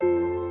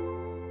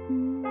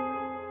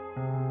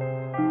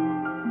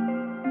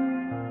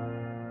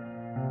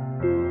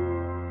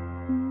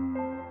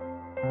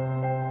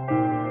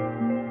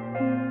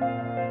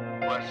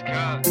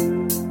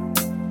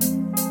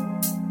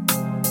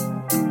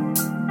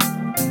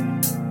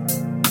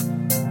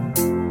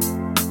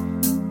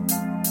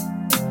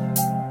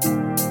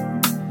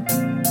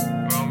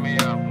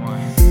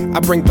I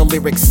bring the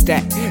lyrics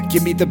stat.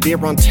 Give me the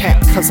beer on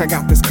tap, cause I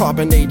got this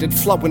carbonated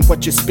flow and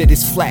what you spit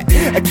is flat.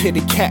 A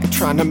kitty cat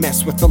trying to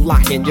mess with the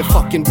lion. You're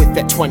fucking with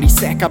that 20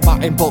 sack I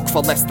bought in bulk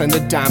for less than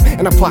a dime.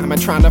 And I'm climbing,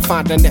 trying to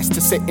find a nest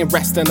to sit and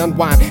rest and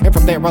unwind. And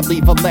from there I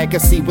leave a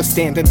legacy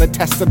withstanding the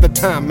test of the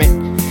time,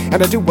 man.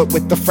 And I do it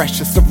with the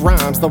freshest of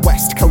rhymes. The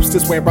West Coast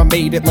is where I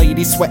made it,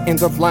 ladies sweating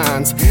the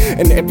lines.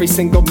 And every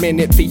single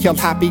minute feel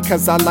happy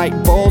cause I light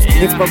bulbs.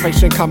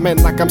 Inspiration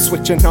coming like I'm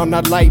switching on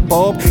a light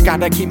bulb.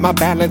 Gotta keep my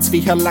balance,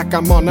 feel like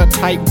I'm on a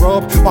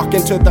tightrope.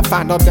 Walking to the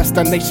final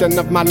destination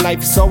of my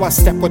life, so I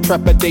step with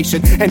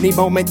trepidation. Any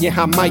moment, yeah,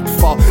 I might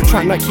fall.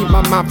 Trying to keep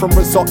my mind from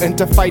resorting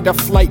to fight or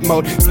flight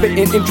mode.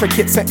 Spitting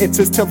intricate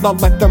sentences till I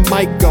let the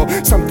mic go.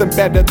 Something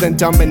better than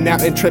dumbing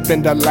out and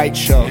tripping to light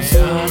shows. It's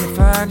hard to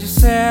find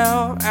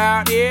yourself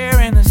out here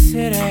in the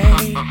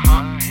city.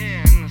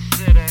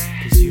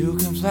 Cause you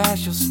can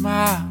flash your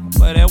smile,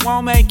 but it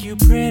won't make you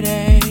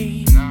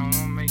pretty. No, it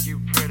won't make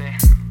you pretty.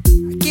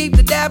 Keep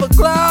the devil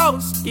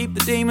close, keep the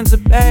demons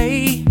at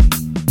bay.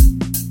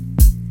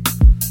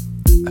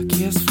 A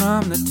kiss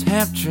from the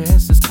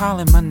temptress is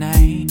calling my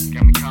name.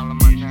 Got me calling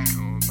my name.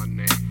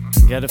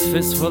 Got a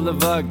fist full of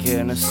vodka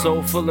and a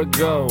soul full of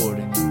gold.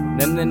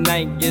 Then the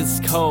night gets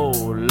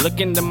cold.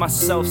 Looking to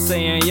myself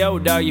saying, yo,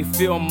 dawg, you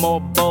feel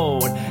more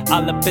bold.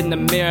 All up in the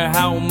mirror,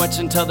 how much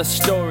until the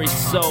story's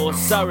sold?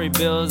 Sorry,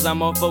 Bills, I'm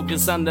more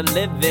focused on the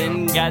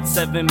living. Got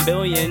 7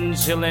 billion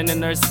chilling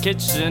in Earth's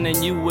kitchen, and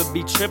you would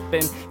be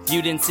tripping if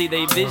you didn't see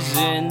they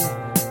vision.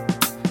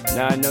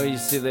 Now I know you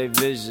see their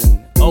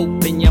vision.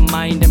 Open your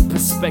mind and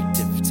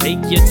perspective. Take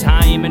your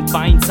time and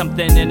find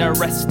something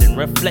interesting,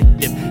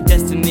 reflective.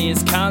 Destiny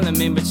is calling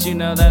me, but you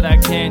know that I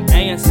can't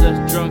answer.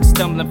 Drunk,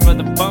 stumbling for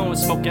the phone,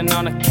 smoking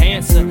on a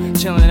cancer.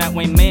 Chilling that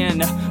way, man,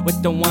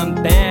 with the one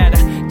bad.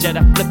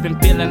 Jedi flipping,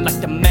 feeling like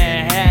the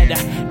mad.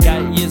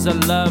 Got years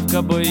of love,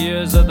 couple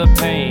years of the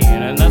pain.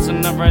 And that's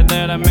enough right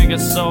there to make a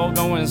soul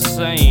go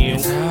insane.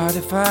 It's hard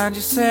to find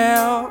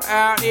yourself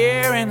out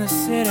here in the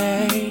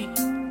city.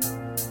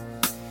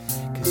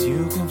 Cause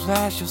you can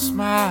flash your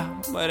smile,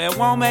 but it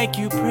won't make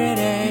you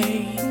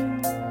pretty.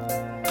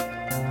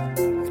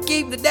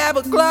 Keep the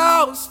devil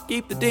close,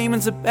 keep the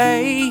demons at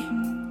bay.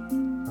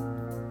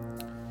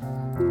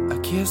 A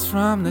kiss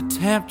from the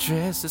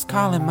temptress is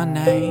calling my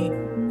name.